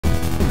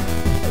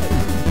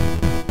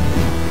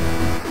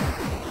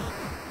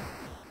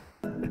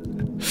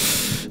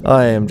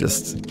I am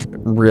just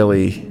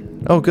really...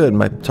 Oh good,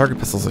 my target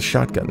pistol's a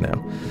shotgun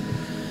now.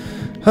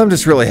 I'm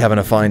just really having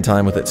a fine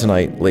time with it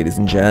tonight, ladies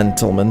and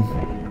gentlemen.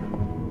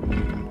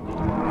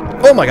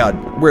 Oh my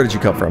god, where did you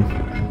come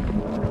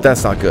from?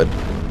 That's not good.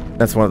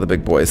 That's one of the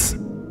big boys.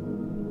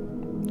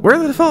 Where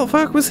the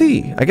fuck was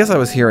he? I guess I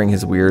was hearing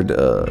his weird,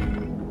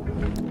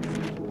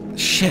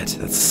 Shit,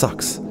 that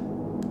sucks.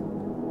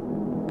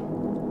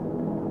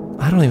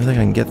 I don't even think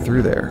I can get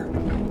through there.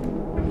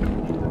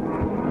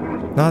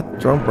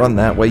 Don't run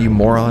that way, you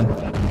moron.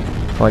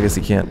 Well, I guess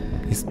he can't.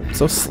 He's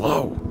so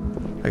slow.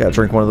 I gotta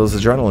drink one of those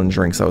adrenaline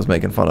drinks I was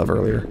making fun of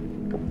earlier.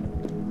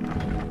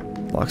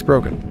 Lock's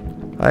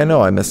broken. I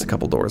know I missed a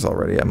couple doors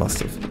already. I must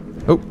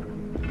have. Oh.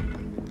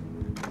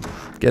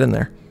 Get in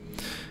there.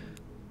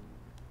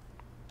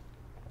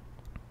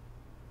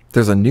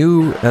 There's a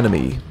new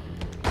enemy.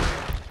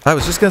 I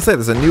was just gonna say,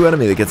 there's a new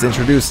enemy that gets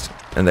introduced.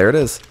 And there it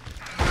is.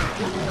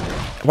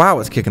 Wow,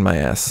 it's kicking my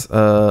ass.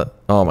 Oh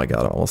my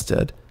god, I'm almost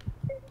dead.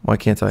 Why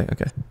can't I?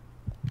 Okay.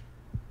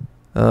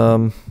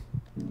 I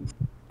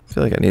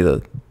feel like I need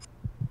a...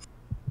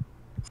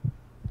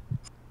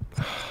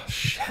 Oh,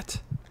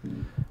 shit.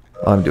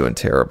 I'm doing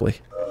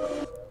terribly.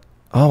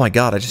 Oh my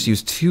god, I just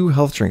used 2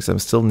 health drinks. I'm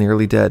still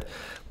nearly dead.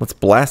 Let's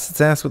blast its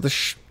ass with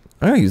the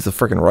I'm gonna use the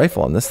frickin'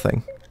 rifle on this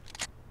thing.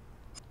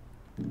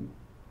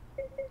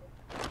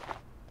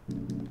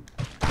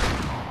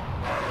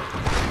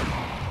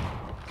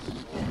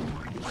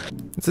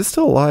 Is this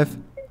still alive?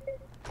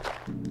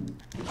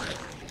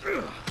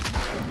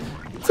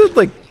 It's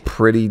like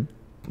pretty...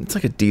 It's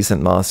like a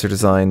decent monster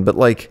design, but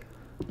like...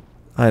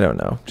 I don't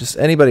know. Just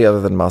anybody other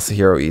than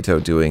Masahiro Ito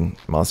doing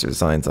monster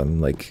designs,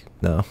 I'm like,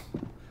 no.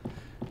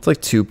 It's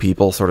like 2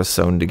 people sort of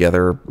sewn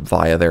together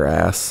via their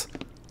ass.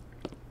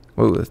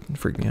 Whoa, that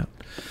freaked me out.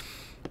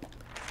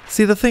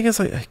 See, the thing is,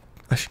 I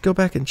should go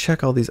back and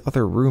check all these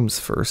other rooms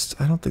first.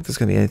 I don't think there's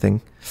going to be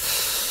anything...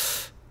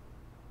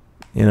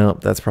 You know,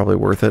 that's probably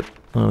worth it,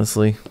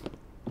 honestly.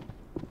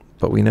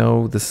 But we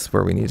know this is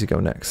where we need to go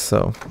next,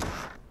 so...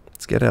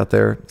 Let's get out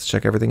there. Let's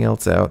check everything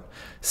else out.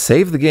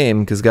 Save the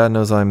game, because God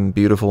knows I'm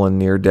beautiful and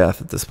near death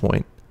at this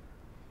point.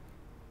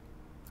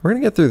 We're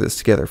going to get through this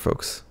together,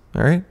 folks.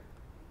 Alright?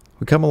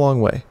 We come a long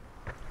way.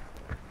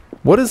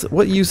 What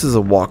use is a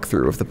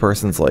walkthrough if the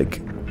person's like,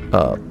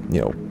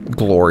 you know,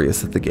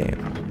 glorious at the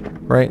game?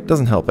 Right?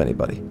 Doesn't help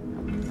anybody.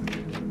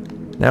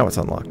 Now it's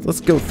unlocked.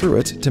 Let's go through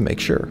it to make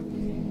sure.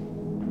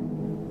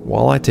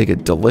 While I take a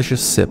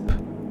delicious sip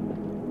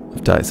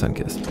of Dai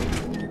Sunkist.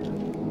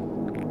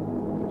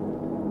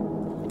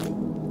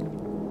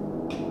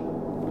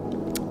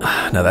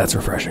 Now that's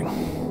refreshing.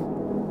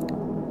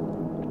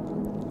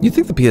 You'd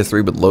think the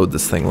PS3 would load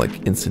this thing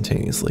like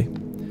instantaneously.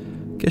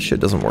 Guess shit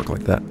doesn't work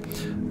like that.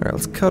 Alright,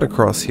 let's cut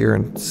across here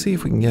and see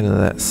if we can get into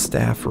that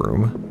staff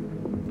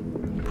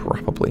room.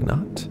 Probably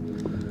not.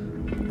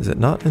 Is it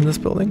not in this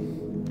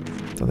building?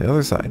 It's on the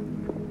other side.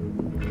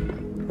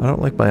 I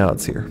don't like my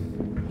odds here.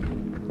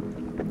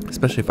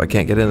 Especially if I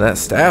can't get into that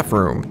staff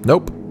room.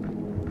 Nope.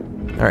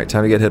 Alright,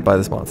 time to get hit by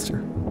this monster.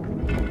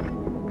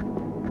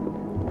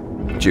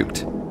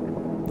 Juked.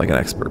 Like an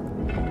expert.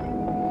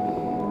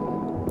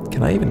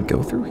 Can I even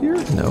go through here?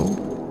 No.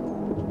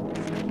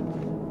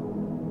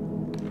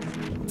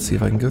 Let's see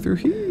if I can go through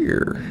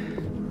here.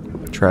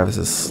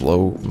 Travis's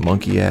slow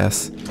monkey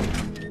ass.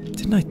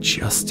 Didn't I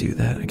just do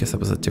that? I guess that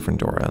was a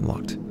different door I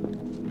unlocked.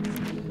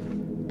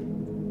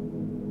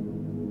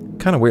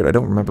 Kind of weird. I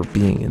don't remember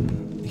being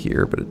in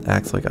here, but it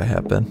acts like I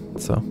have been,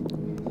 so.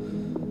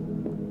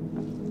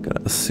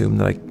 Gonna assume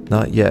that I...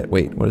 Not yet.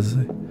 Wait, what is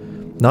it?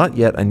 Not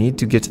yet. I need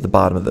to get to the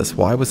bottom of this.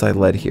 Why was I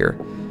led here?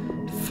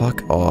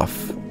 Fuck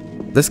off.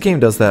 This game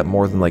does that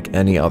more than like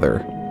any other.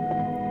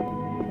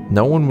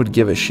 No one would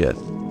give a shit.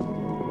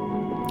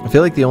 I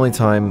feel like the only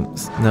time...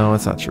 No,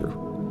 that's not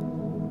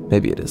true.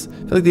 Maybe it is. I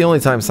feel like the only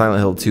time Silent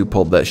Hill 2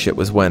 pulled that shit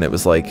was when it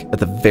was like at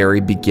the very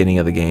beginning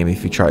of the game.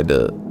 If he tried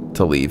to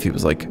leave, he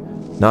was like,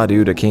 nah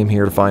dude, I came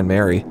here to find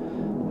Mary.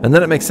 And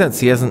then it makes sense.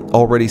 He hasn't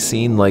already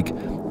seen like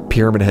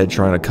Pyramid Head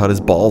trying to cut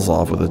his balls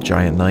off with a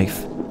giant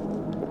knife.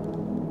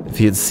 If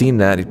he had seen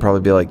that, he'd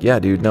probably be like, yeah,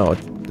 dude, no,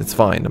 it's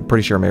fine. I'm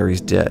pretty sure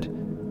Mary's dead.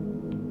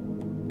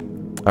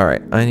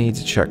 Alright, I need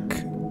to check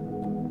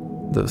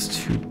those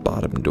 2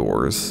 bottom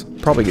doors.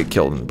 Probably get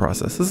killed in the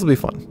process. This will be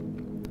fun.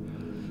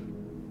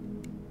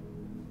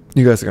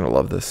 You guys are going to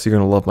love this. You're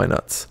going to love my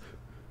nuts.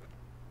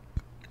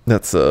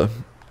 That's,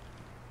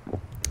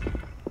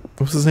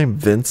 what's his name?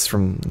 Vince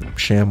from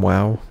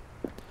ShamWow.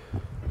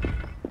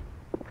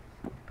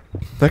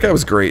 That guy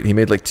was great. He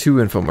made like 2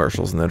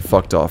 infomercials and then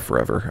fucked off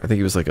forever. I think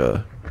he was like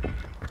a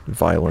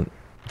violent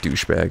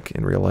douchebag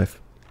in real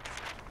life.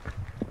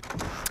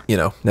 You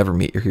know, never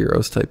meet your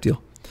heroes type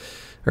deal.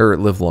 Or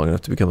live long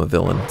enough to become a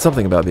villain.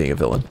 Something about being a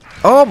villain.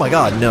 Oh my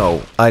god,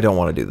 no. I don't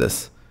want to do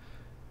this.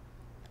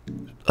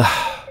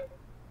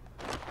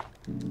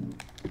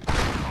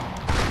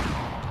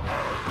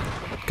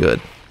 Good.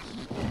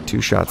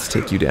 2 shots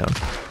take you down.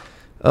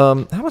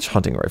 How much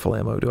hunting rifle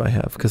ammo do I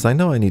have? Because I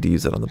know I need to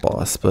use it on the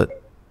boss,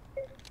 but...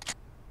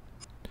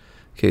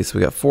 Okay, so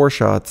we got 4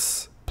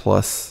 shots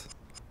plus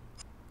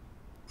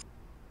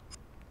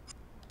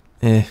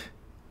I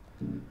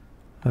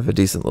have a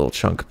decent little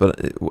chunk, but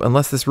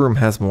unless this room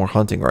has more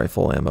hunting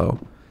rifle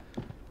ammo,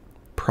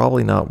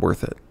 probably not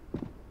worth it.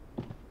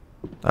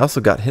 I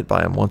also got hit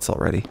by him once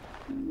already.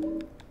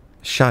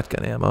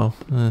 Shotgun ammo.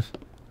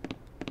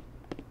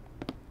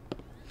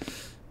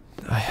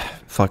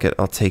 Fuck it,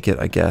 I'll take it,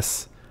 I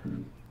guess.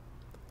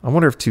 I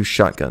wonder if 2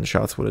 shotgun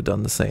shots would have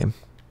done the same.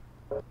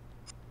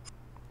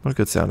 What a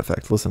good sound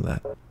effect. Listen to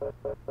that.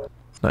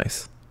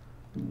 Nice.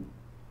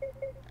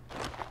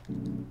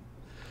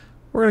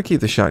 We're going to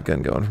keep the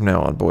shotgun going from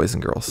now on, boys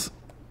and girls.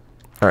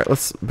 Alright,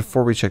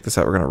 before we check this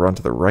out, we're going to run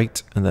to the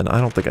right, and then I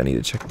don't think I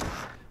need to check.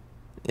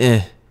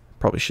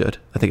 Probably should.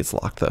 I think it's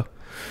locked, though.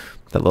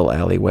 That little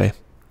alleyway.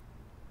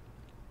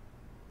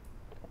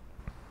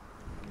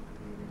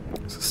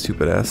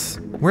 Stupid ass.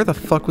 Where the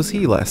fuck was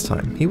he last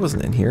time? He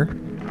wasn't in here.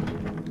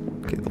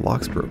 Okay, the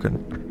lock's broken.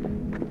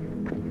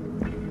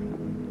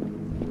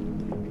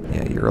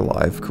 Yeah, you're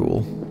alive.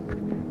 Cool.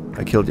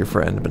 I killed your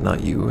friend, but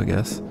not you, I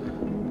guess.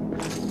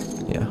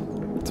 Yeah,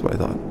 that's what I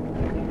thought.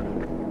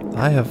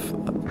 I have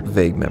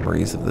vague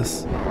memories of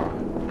this.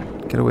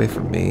 Get away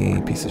from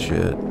me, piece of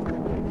shit.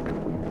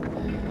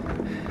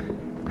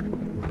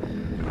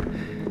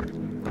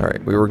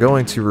 Alright, we were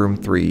going to room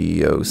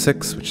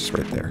 306, which is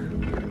right there.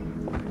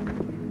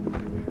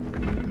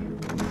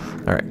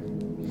 Alright.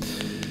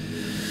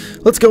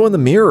 Let's go in the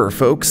mirror,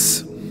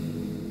 folks.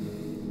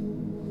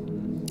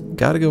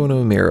 Gotta go into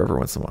a mirror every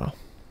once in a while.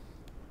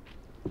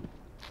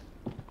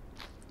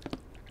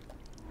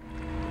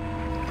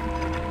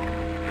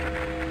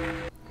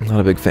 I'm not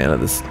a big fan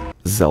of this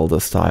Zelda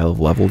style of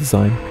level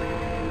design.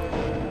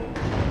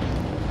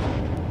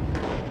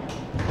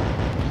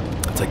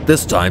 It's like,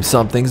 this time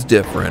something's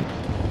different.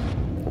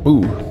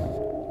 Ooh.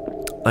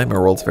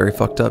 Nightmare World's very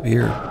fucked up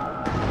here.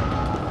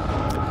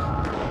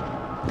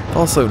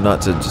 Also,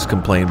 not to just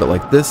complain, but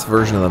like this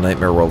version of the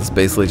Nightmare World is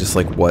basically just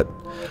like what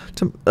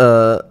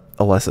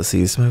Alessa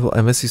sees.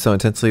 I miss you so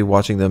intensely.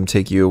 Watching them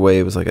take you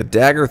away was like a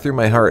dagger through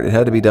my heart. It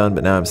had to be done,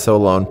 but now I'm so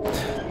alone.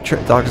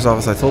 Doctor's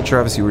office, I told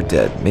Travis you were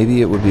dead.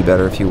 Maybe it would be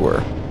better if you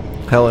were.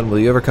 Helen, will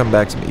you ever come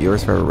back to me?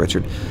 Yours forever,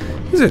 Richard.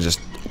 These are just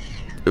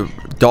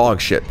dog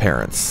shit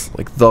parents.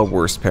 Like the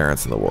worst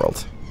parents in the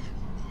world.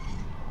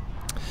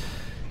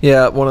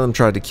 Yeah, one of them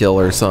tried to kill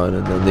her son,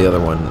 and then the other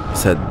one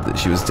said that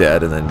she was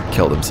dead and then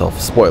killed himself.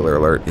 Spoiler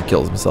alert, he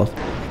kills himself.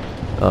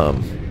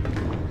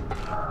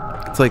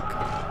 It's like,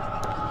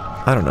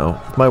 I don't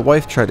know. If my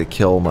wife tried to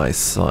kill my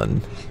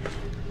son,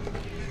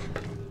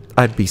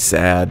 I'd be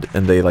sad,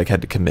 and they like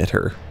had to commit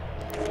her.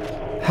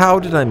 How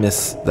did I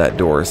miss that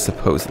door,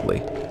 supposedly?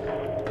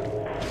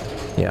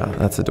 Yeah,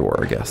 that's a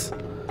door, I guess.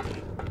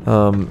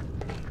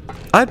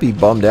 I'd be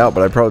bummed out,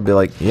 but I'd probably be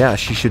like, yeah,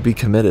 she should be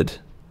committed.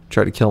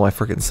 Try to kill my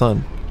freaking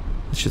son.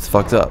 This shit's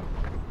fucked up.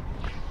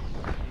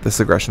 This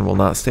aggression will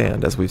not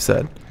stand, as we've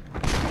said.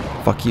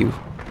 Fuck you.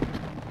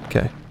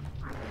 Okay.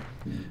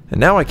 And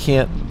now I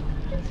can't...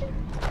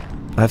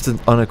 I have to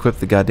unequip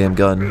the goddamn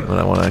gun when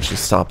I want to actually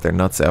stop their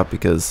nuts out,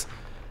 because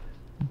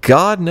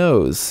God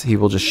knows he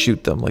will just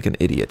shoot them like an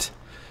idiot.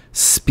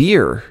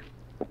 Spear.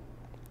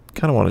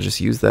 Kind of want to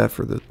just use that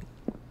for the...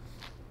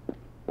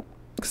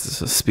 because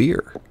it's a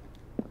spear.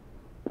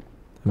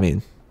 I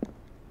mean...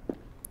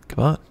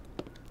 come on.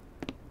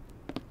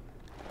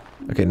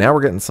 Okay, now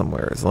we're getting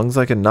somewhere. As long as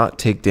I can not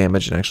take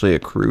damage and actually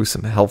accrue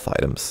some health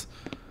items.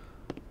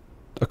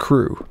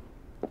 Accrue.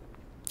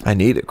 I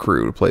need a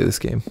crew to play this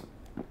game.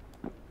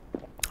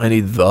 I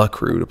need the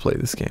crew to play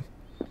this game.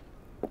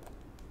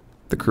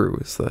 The Crew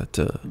is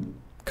that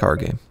car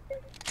game.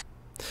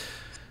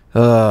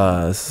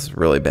 This is a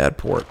really bad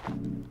port.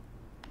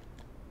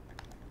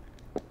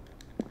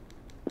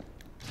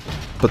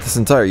 But this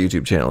entire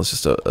YouTube channel is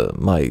just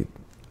my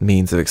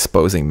means of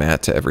exposing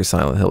Matt to every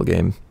Silent Hill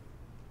game.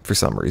 For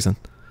some reason.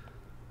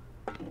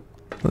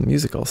 The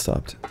music all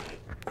stopped.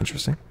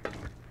 Interesting.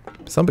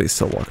 Somebody's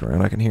still walking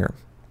around. I can hear him.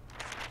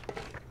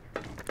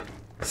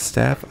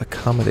 Staff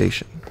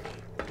accommodation.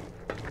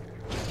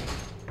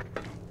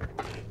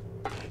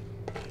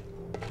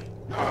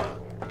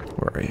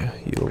 Where are you,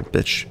 you little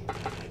bitch?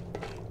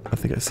 I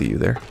think I see you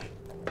there.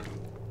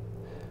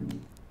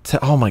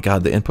 Oh my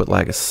god, the input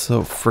lag is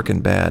so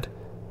freaking bad.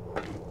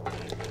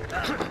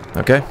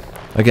 Okay.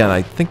 Again,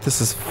 I think this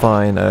is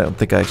fine. I don't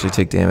think I actually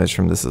take damage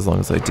from this as long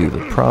as I do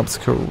the prompts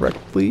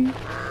correctly.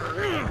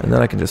 And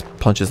then I can just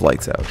punch his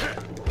lights out.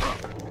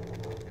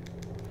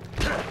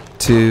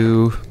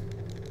 2,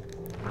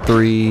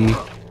 3,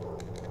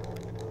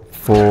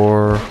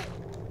 4,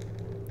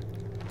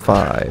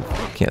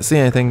 5. Can't see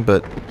anything,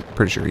 but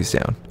pretty sure he's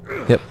down.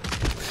 Yep.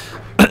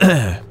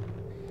 I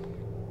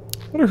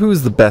wonder who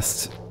is the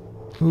best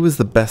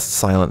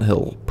Silent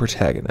Hill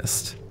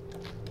protagonist?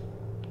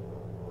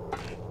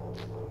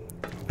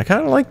 I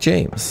kind of like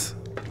James.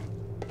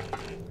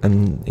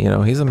 And, you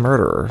know, he's a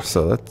murderer,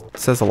 so that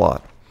says a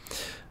lot.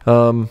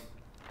 No,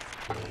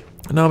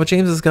 but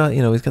James has got,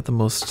 you know, he's got the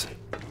most...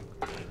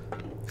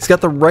 He's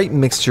got the right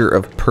mixture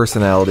of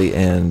personality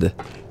and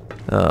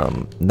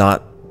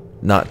not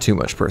too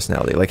much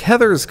personality. Like,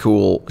 Heather is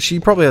cool. She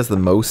probably has the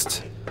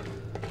most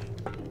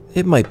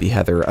It might be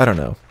Heather. I don't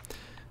know.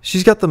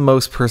 She's got the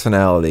most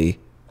personality.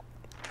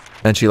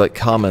 And she, like,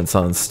 comments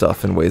on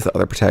stuff in ways that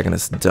other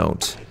protagonists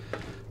don't.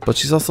 But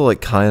she's also,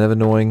 like, kind of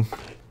annoying.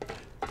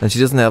 And she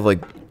doesn't have,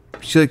 like...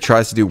 She, like,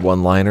 tries to do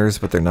one-liners,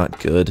 but they're not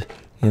good,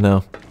 you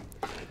know?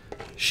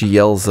 She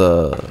yells,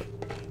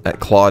 at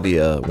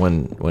Claudia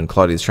when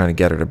Claudia's trying to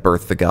get her to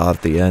birth the god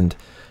at the end.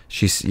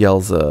 She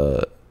yells,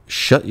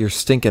 shut your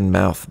stinking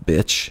mouth,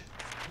 bitch.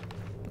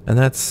 And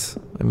that's...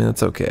 I mean,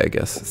 that's okay, I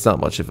guess. It's not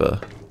much of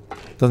a...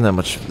 Doesn't have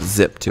much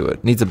zip to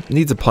it. Needs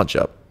a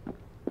punch-up.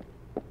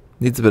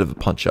 Needs a bit of a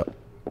punch-up.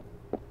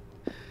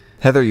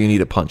 Heather, you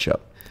need a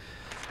punch-up.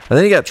 And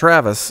then you got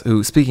Travis,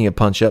 who, speaking of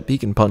punch-up, he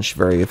can punch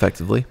very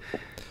effectively.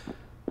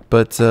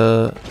 But,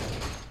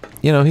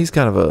 you know, he's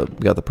kind of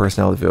got the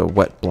personality of a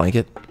wet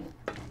blanket.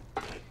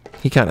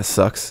 He kind of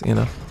sucks, you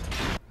know.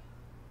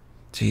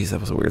 Jeez, that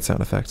was a weird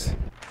sound effect.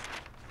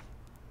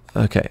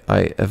 Okay,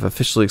 I have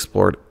officially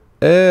explored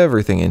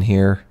everything in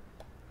here.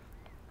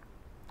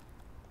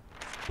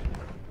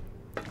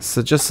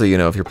 So just so you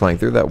know, if you're playing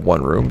through, that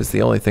one room is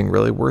the only thing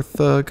really worth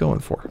going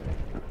for.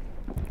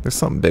 There's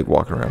something big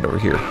walking around over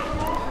here.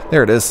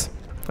 There it is.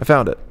 I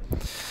found it.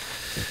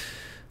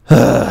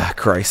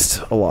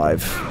 Christ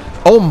alive.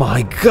 Oh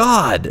my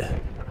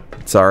god!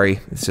 Sorry,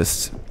 it's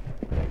just...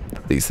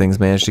 These things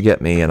manage to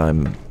get me,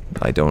 and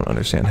I don't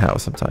understand how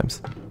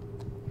sometimes.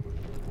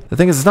 The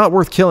thing is, it's not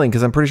worth killing,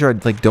 because I'm pretty sure I,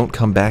 like, don't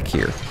come back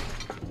here.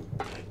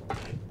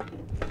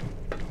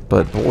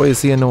 But boy,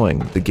 is he annoying.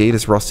 The gate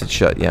is rusted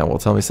shut. Yeah, well,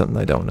 tell me something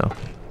I don't know.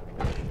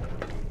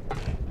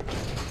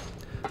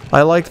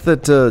 I liked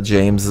that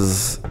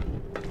James's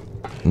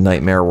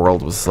Nightmare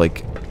World was,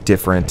 like,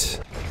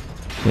 different.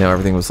 You know,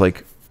 everything was,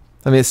 like...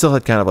 I mean, it still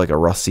had kind of, like, a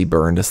rusty,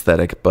 burned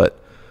aesthetic,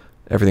 but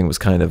everything was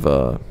kind of,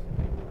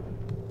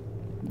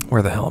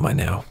 Where the hell am I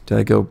now? Did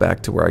I go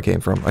back to where I came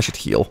from? I should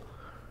heal.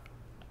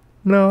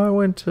 No, I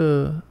went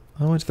to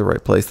the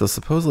right place, though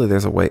supposedly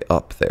there's a way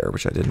up there,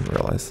 which I didn't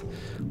realize.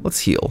 Let's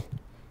heal.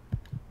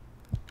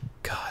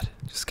 God,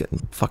 just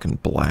getting fucking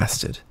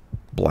blasted.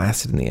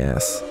 Blasted in the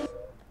ass.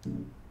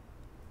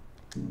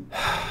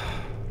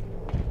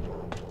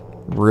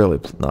 Really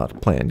not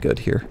playing good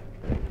here.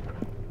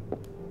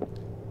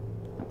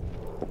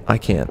 I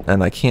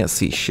can't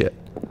see shit.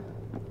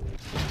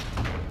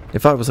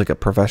 If I was like a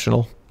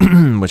professional,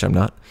 which I'm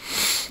not.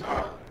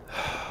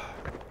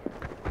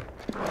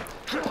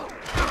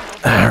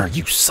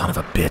 You son of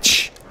a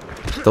bitch.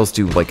 Those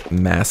do like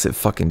massive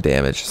fucking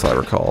damage, so I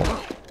recall.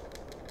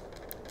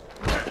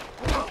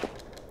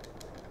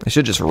 I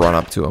should just run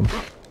up to them.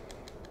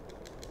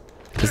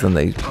 Because then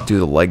they do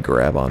the leg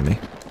grab on me.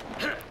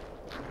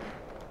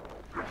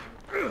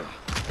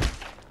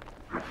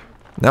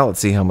 Now let's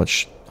see how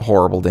much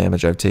horrible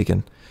damage I've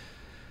taken.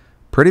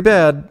 Pretty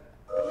bad.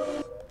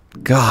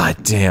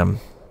 God damn.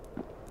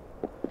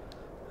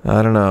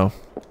 I don't know.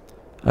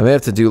 I may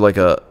have to do like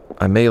a...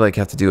 I may like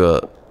have to do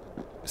a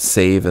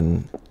save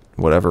and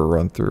whatever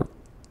run through.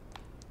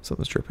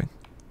 Something's dripping.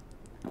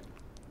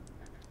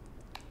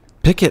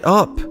 Pick it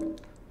up!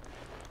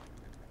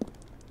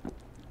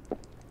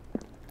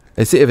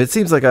 If it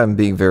seems like I'm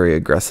being very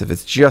aggressive,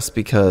 it's just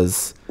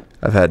because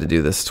I've had to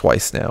do this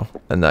twice now,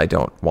 and I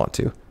don't want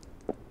to.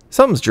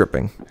 Something's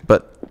dripping,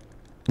 but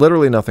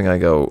literally nothing I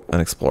go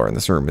and explore in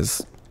this room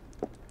is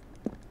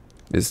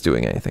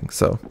doing anything,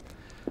 so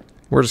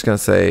we're just gonna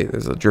say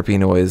there's a drippy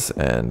noise,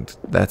 and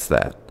that's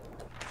that.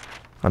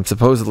 I'm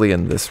supposedly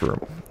in this room,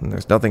 and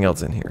there's nothing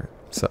else in here,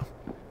 so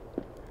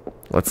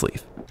let's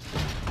leave.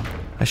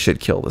 I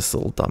should kill this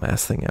little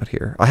dumbass thing out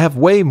here. I have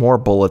way more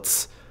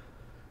bullets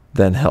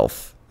than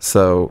health,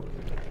 so...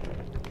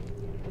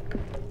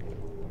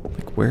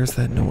 Like, where's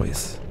that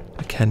noise?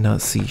 I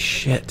cannot see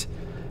shit.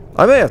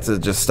 I may have to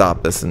just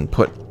stop this and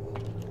put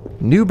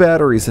new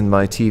batteries in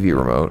my TV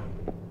remote.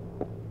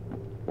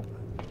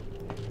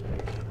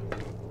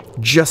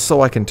 Just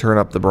so I can turn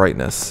up the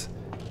brightness.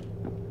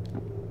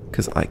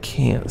 Because I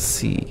can't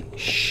see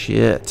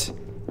shit.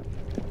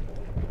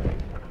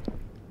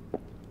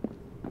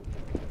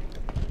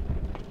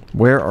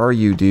 Where are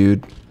you,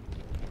 dude?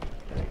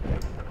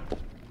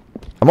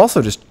 I'm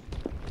also just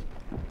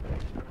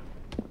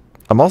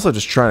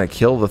trying to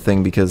kill the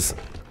thing because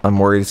I'm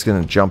worried it's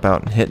going to jump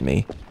out and hit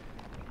me.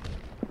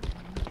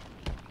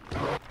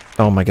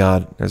 Oh my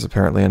god, there's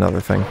apparently another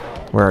thing.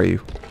 Where are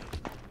you?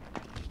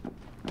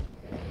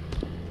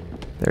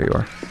 There you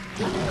are.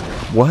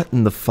 What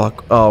in the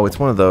fuck? Oh, it's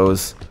one of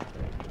those.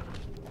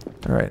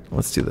 Alright,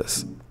 let's do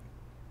this.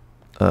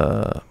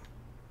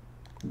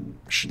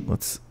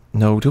 Let's...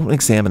 No, don't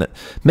examine it.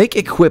 Make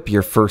equip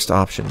your first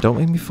option. Don't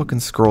make me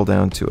fucking scroll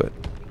down to it.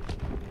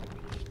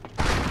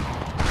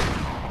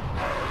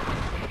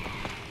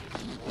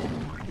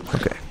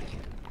 Okay.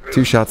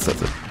 2 shots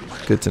does it.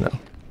 Good to know.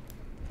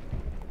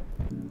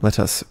 Let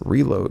us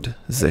reload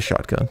the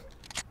shotgun.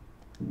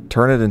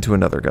 Turn it into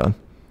another gun.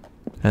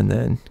 And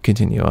then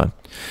continue on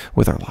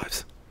with our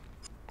lives.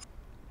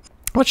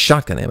 How much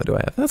shotgun ammo do I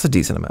have? That's a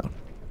decent amount.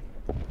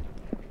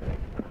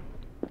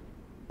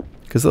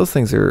 Because those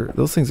things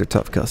are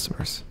tough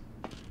customers.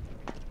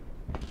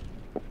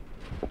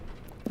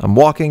 I'm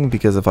walking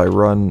because if I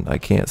run, I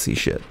can't see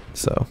shit.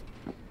 So,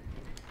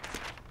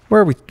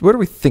 where do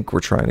we think we're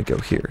trying to go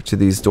here? To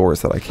these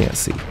doors that I can't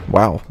see.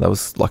 Wow, that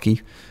was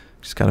lucky.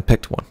 Just kind of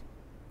picked one.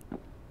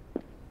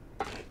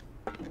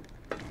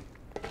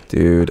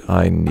 Dude,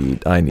 I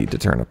need to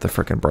turn up the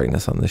frickin'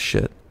 brightness on this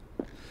shit.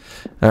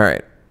 All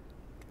right,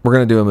 we're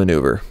gonna do a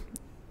maneuver.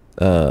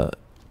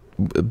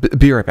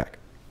 Be right back.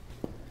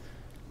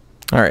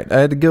 All right, I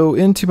had to go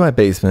into my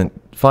basement,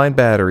 find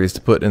batteries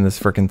to put in this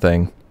frickin'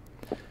 thing.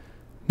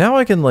 Now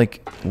I can,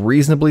 like,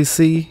 reasonably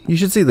see. You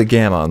should see the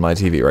gamma on my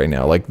TV right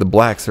now. Like, the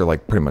blacks are,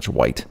 like, pretty much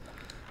white.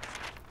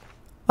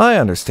 I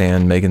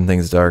understand making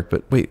things dark,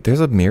 but wait, there's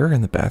a mirror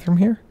in the bathroom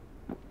here?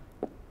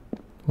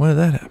 When did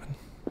that happen?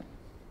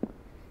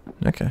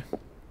 Okay.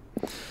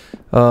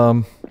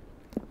 But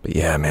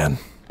yeah, man.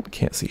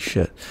 Can't see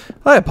shit.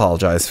 I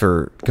apologize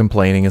for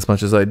complaining as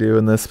much as I do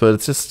in this, but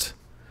it's just...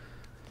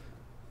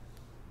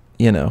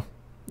 You know,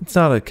 it's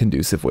not a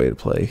conducive way to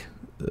play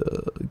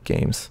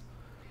games.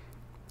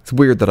 It's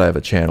weird that I have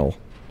a channel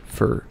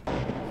for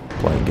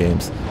playing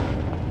games.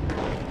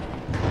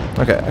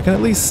 Okay, I can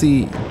at least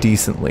see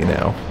decently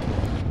now.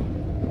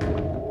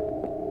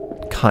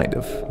 Kind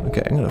of.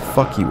 Okay, I'm gonna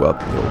fuck you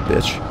up, you little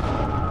bitch.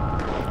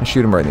 I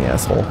shoot him right in the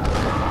asshole.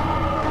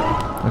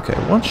 Okay,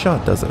 one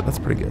shot does it. That's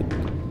pretty good.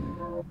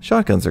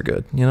 Shotguns are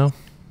good, you know?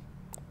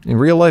 In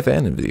real life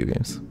and in video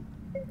games.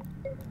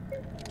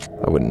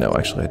 I wouldn't know,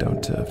 actually. I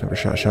don't. I've never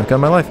shot a shotgun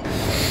in my life.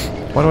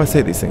 Why do I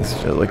say these things?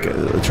 Like,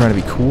 trying to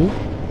be cool?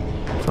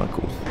 It's not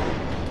cool.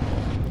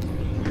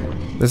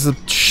 There's a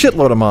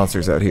shitload of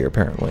monsters out here,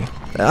 apparently.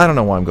 I don't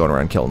know why I'm going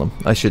around killing them.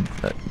 I should...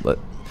 I'm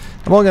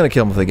only going to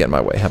kill them if they get in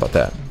my way. How about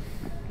that?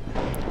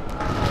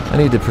 I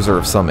need to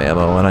preserve some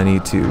ammo, and I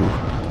need to...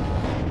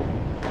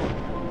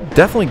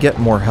 definitely get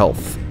more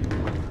health.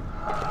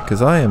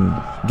 Because I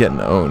am getting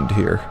owned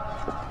here.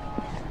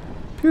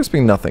 Appears to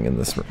be nothing in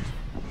this room.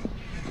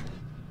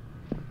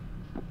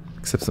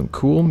 Except some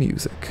cool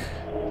music.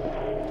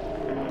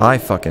 I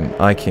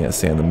can't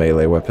stand the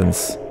melee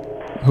weapons.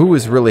 Who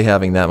is really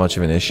having that much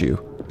of an issue?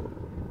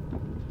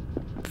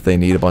 That they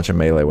need a bunch of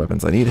melee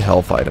weapons. I need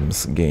health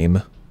items,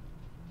 game.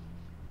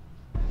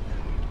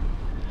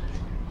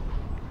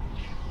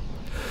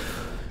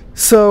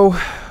 So,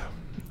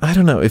 I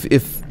don't know.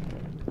 If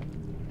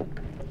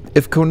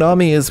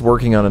Konami is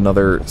working on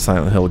another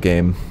Silent Hill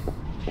game...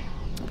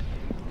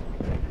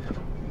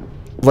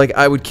 Like,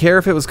 I would care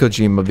if it was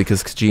Kojima,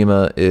 because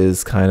Kojima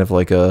is kind of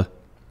like a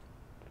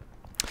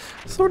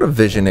sort of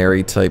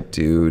visionary type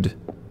dude.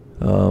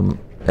 And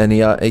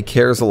he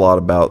cares a lot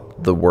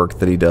about the work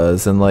that he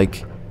does. And,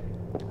 like,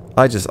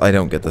 I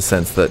don't get the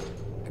sense that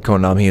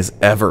Konami has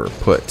ever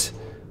put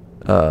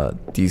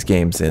these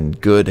games in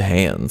good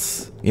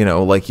hands. You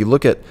know, like, you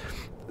look at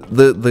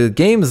the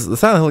games, the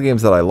Silent Hill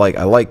games that I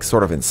like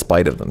sort of in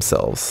spite of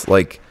themselves.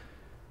 Like,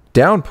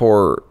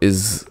 Downpour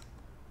is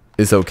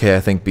okay, I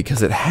think,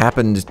 because it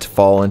happened to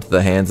fall into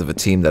the hands of a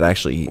team that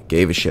actually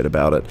gave a shit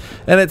about it.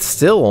 And it's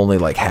still only,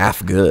 like,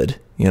 half good,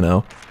 you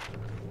know?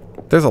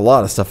 There's a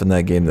lot of stuff in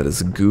that game that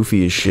is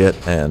goofy as shit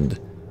and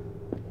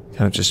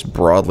kind of just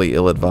broadly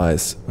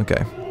ill-advised.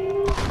 Okay.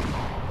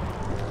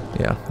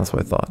 Yeah, that's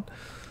what I thought.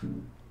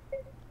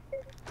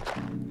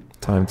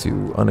 Time to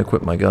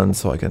unequip my gun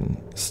so I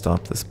can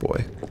stop this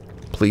boy.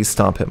 Please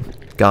stop him.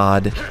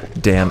 God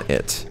damn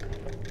it.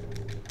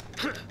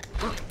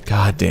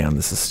 God damn,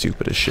 this is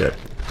stupid as shit.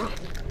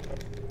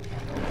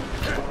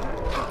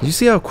 Did you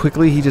see how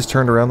quickly he just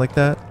turned around like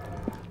that?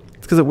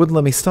 It's because it wouldn't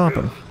let me stop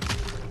him.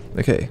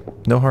 Okay,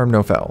 no harm,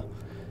 no foul.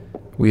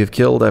 We have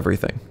killed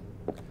everything.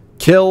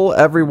 Kill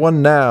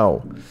everyone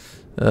now!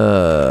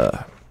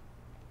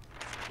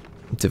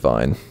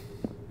 Divine.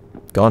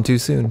 Gone too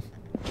soon.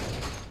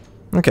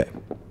 Okay.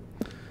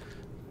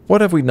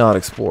 What have we not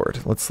explored?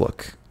 Let's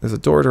look. There's a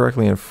door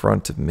directly in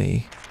front of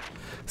me.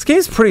 This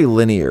game's pretty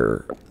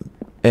linear.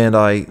 And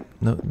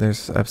no,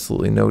 there's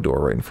absolutely no door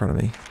right in front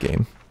of me,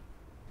 game.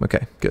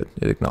 Okay, good.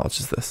 It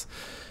acknowledges this.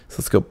 So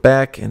let's go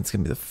back, and it's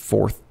going to be the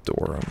fourth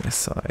door on my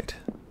side.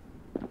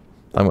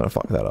 I'm going to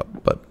fuck that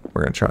up, but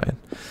we're going to try it.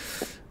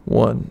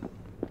 1,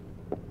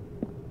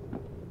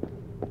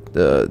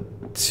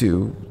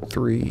 2,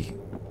 3.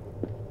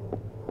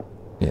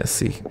 Yeah,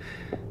 see.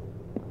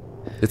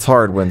 It's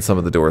hard when some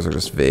of the doors are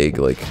just vague,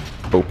 like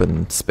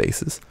open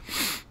spaces.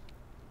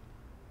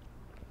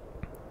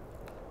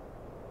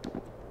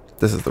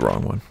 This is the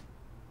wrong one.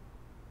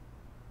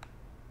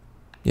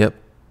 Yep,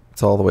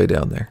 it's all the way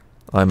down there.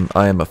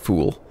 I am a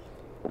fool.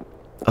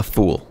 A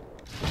fool.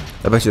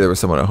 I bet you there was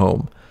someone at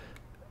home.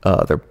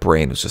 Their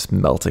brain was just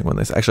melting when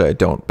they... Actually, I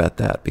don't bet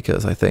that,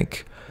 because I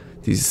think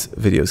these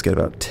videos get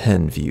about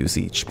 10 views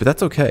each. But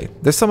that's okay.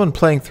 There's someone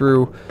playing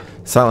through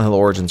Silent Hill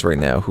Origins right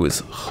now who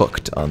is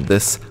hooked on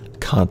this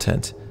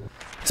content.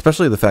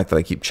 Especially the fact that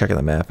I keep checking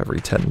the map every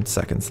 10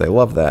 seconds. They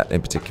love that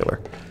in particular.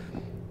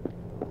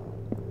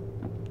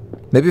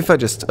 Maybe if I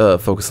just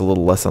focus a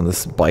little less on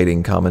this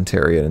biting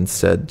commentary and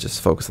instead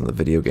just focus on the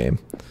video game,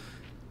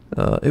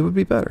 it would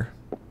be better.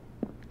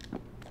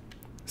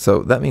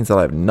 So that means that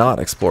I have not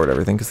explored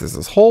everything, because there's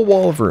this whole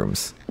wall of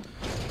rooms.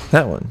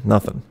 That one,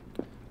 nothing.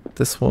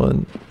 This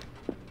one,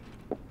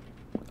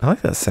 I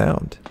like that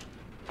sound.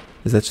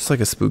 Is that just like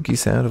a spooky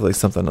sound of like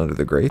something under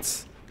the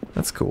grates?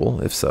 That's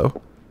cool, if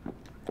so.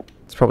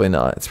 It's probably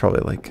not. It's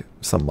probably like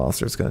some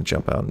monster's gonna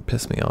jump out and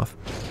piss me off.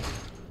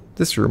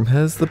 This room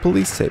has the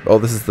police tape. Oh,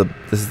 this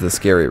is the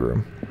scary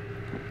room.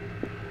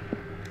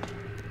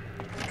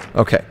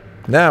 Okay,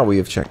 now we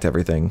have checked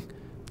everything.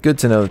 Good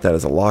to know that that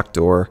is a locked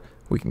door.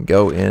 We can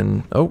go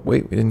in. Oh,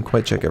 wait, we didn't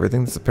quite check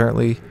everything. There's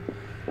apparently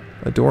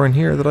a door in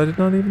here that I did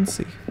not even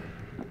see.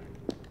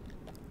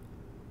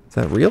 Is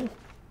that real?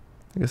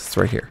 I guess it's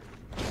right here.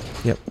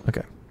 Yep,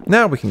 okay.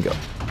 Now we can go.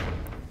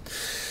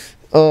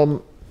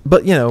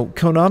 But, you know,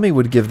 Konami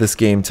would give this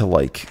game to,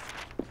 like,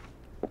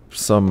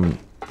 some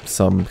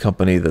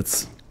company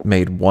that's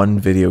made one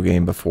video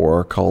game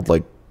before called,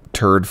 like,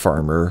 Turd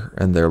Farmer,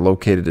 and they're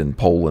located in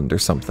Poland or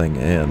something,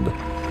 and,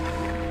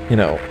 you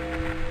know,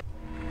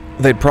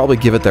 they'd probably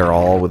give it their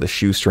all with a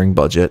shoestring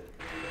budget.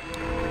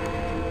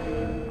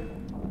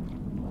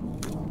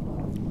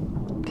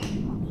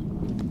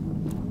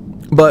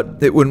 But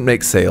it wouldn't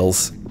make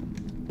sales.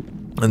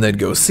 And they'd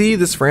go, see,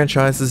 this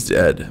franchise is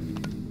dead.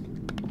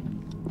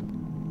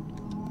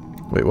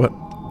 Wait, what?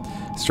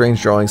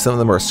 Strange drawings. Some of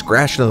them are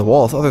scratched into the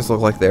walls. Others look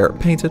like they're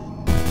painted.